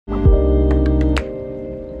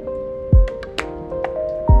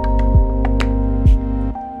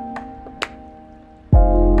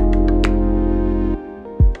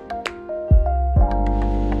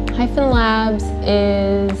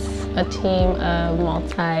Hyphen-labs is a team of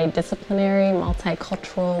multidisciplinary,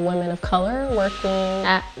 multicultural women of color working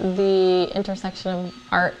at the intersection of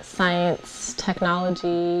art, science,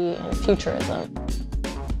 technology, and futurism.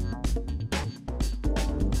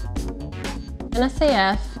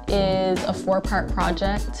 NSAF is a 4-part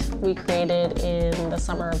project we created in the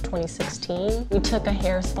summer of 2016. We took a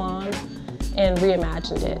hair salon and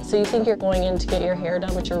reimagined it. So you think you're going in to get your hair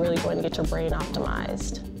done, but you're really going to get your brain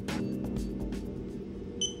optimized.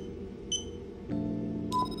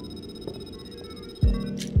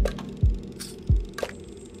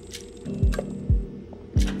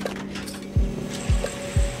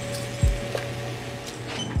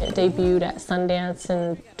 It debuted at Sundance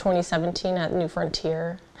in 2017 at New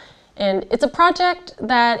Frontier. And it's a project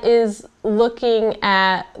that is looking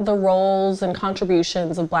at the roles and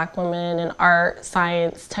contributions of Black women in art,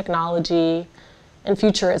 science, technology, and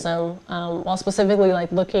futurism, while specifically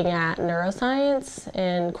looking at neuroscience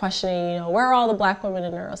and questioning, where are all the Black women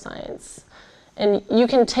in neuroscience? And you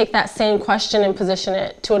can take that same question and position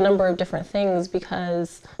it to a number of different things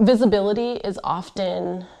because visibility is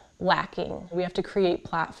often lacking. We have to create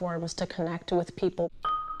platforms to connect with people.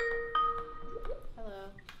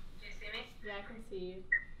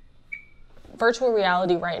 Virtual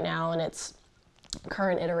reality right now in its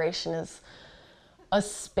current iteration is a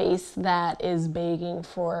space that is begging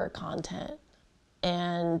for content.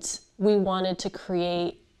 And we wanted to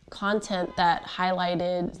create content that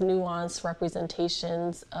highlighted nuanced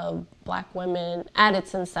representations of Black women at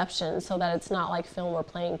its inception so that it's not like film we're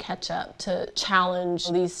playing catch up, to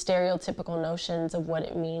challenge these stereotypical notions of what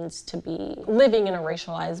it means to be living in a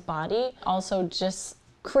racialized body. Also just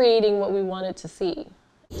creating what we wanted to see.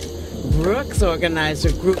 Brooks organized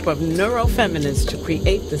a group of neurofeminists to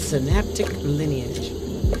create the synaptic lineage.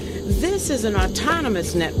 This is an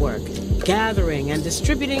autonomous network, gathering and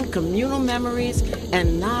distributing communal memories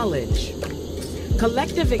and knowledge.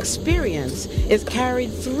 Collective experience is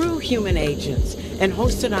carried through human agents and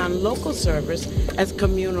hosted on local servers as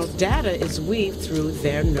communal data is weaved through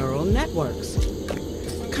their neural networks.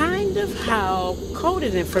 Kind of how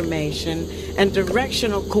coded information and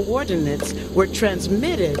directional coordinates were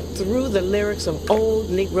transmitted through the lyrics of old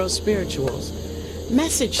Negro spirituals,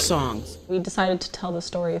 message songs. We decided to tell the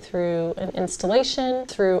story through an installation,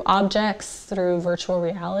 through objects, through virtual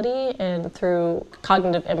reality, and through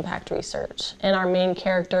cognitive impact research. And our main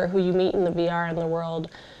character, who you meet in the VR in the world,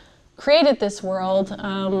 created this world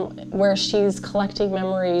where she's collecting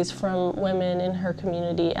memories from women in her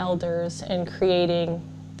community, elders, and creating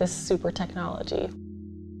this super technology.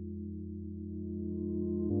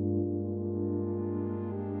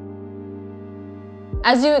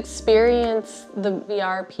 As you experience the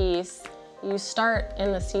VR piece, you start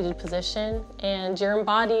in the seated position and you're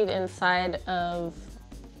embodied inside of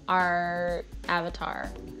our avatar.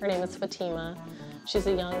 Her name is Fatima. She's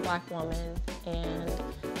a young Black woman and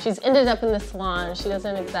she's ended up in the salon. She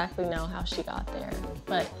doesn't exactly know how she got there,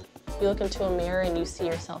 but you look into a mirror and you see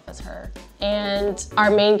yourself as her. And our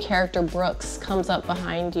main character, Brooks, comes up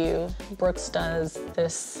behind you. Brooks does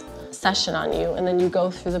this session on you, and then you go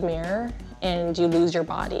through the mirror and you lose your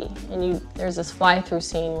body. And there's this fly-through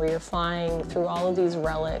scene where you're flying through all of these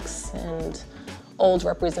relics and old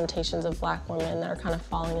representations of Black women that are kind of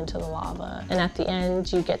falling into the lava. And at the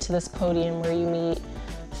end, you get to this podium where you meet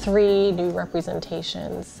 3 new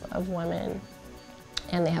representations of women,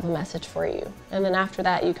 and they have a message for you. And then after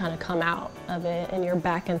that, you kind of come out of it and you're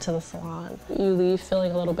back into the salon. You leave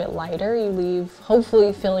feeling a little bit lighter. You leave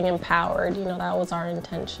hopefully feeling empowered. That was our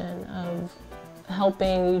intention of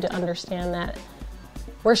helping you to understand that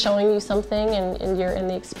we're showing you something and you're in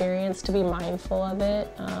the experience to be mindful of it.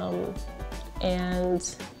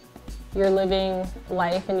 And you're living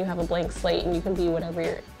life and you have a blank slate and you can be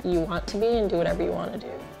whatever you want to be and do whatever you want to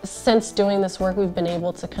do. Since doing this work, we've been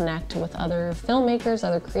able to connect with other filmmakers,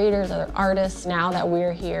 other creators, other artists. Now that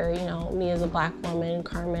we're here, me as a Black woman,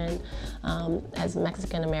 Carmen as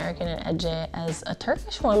Mexican American, and Ece as a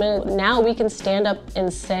Turkish woman, now we can stand up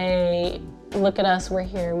and say, look at us, we're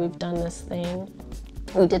here, we've done this thing.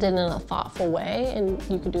 We did it in a thoughtful way, and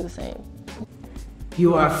you can do the same.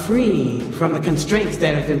 You are free from the constraints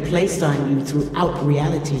that have been placed on you throughout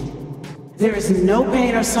reality. There is no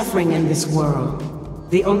pain or suffering in this world.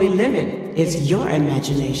 The only limit is your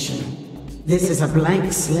imagination. This is a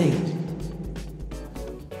blank slate.